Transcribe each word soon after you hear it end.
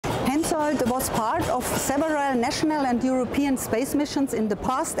HENSOLDT was part of several national and European space missions in the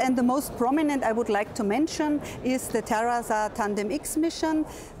past, and the most prominent I would like to mention is the TerraSat Tandem X mission,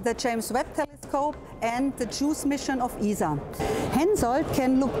 the James Webb Telescope and the JUICE mission of ESA. HENSOLDT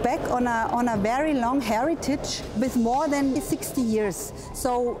can look back on a very long heritage with more than 60 years.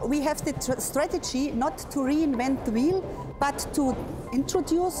 So we have the strategy not to reinvent the wheel, but to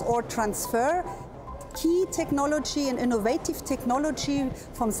introduce or transfer key technology and innovative technology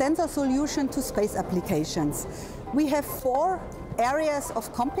from sensor solution to space applications. We have 4 areas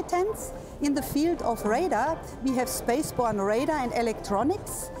of competence. In the field of radar, we have spaceborne radar and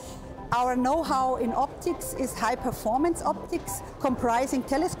electronics. Our know-how in optics is high-performance optics, comprising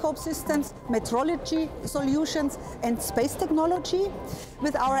telescope systems, metrology solutions, and space technology.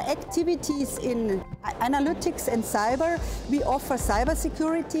 With our activities in analytics and cyber, we offer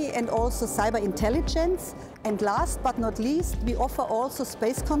cybersecurity and also cyber intelligence. And last but not least, we offer also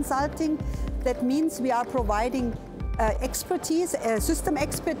space consulting. That means we are providing expertise, system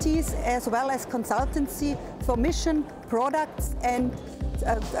expertise, as well as consultancy for mission, products, and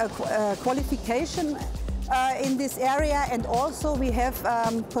qualification in this area, and also we have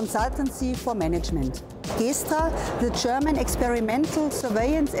consultancy for management. GESTRA, the German experimental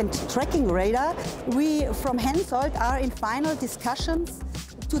surveillance and tracking radar, we from HENSOLDT are in final discussions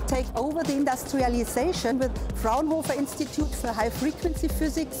to take over the industrialization with Fraunhofer Institute for High Frequency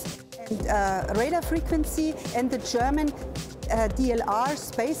Physics and radar frequency and the German DLR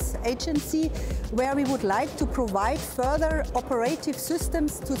Space Agency, where we would like to provide further operative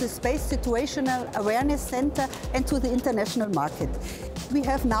systems to the Space Situational Awareness Center and to the international market. We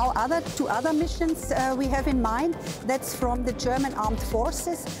have now 2 other missions we have in mind. That's from the German Armed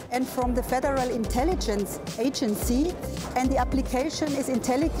Forces and from the Federal Intelligence Agency. And the application is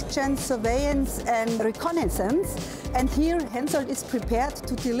intelligence, surveillance and reconnaissance. And here HENSOLDT is prepared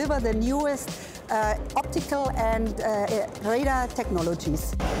to deliver the newest optical and radar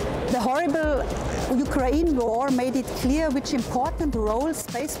technologies. The horrible Ukraine war made it clear which important role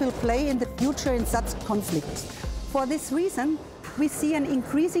space will play in the future in such conflicts. For this reason, we see an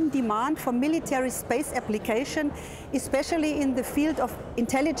increasing demand for military space application, especially in the field of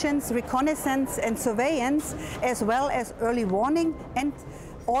intelligence, reconnaissance and surveillance, as well as early warning and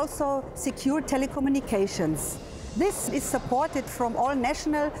also secure telecommunications. This is supported from all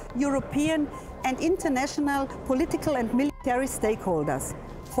national, European and international political and military stakeholders.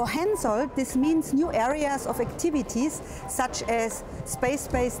 For HENSOLDT, this means new areas of activities such as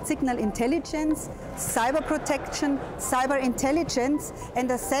space-based signal intelligence, cyber protection, cyber intelligence and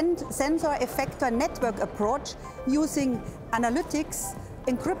a sensor effector network approach using analytics,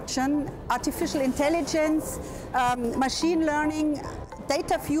 encryption, artificial intelligence, machine learning,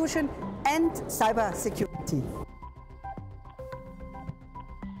 data fusion and cyber security.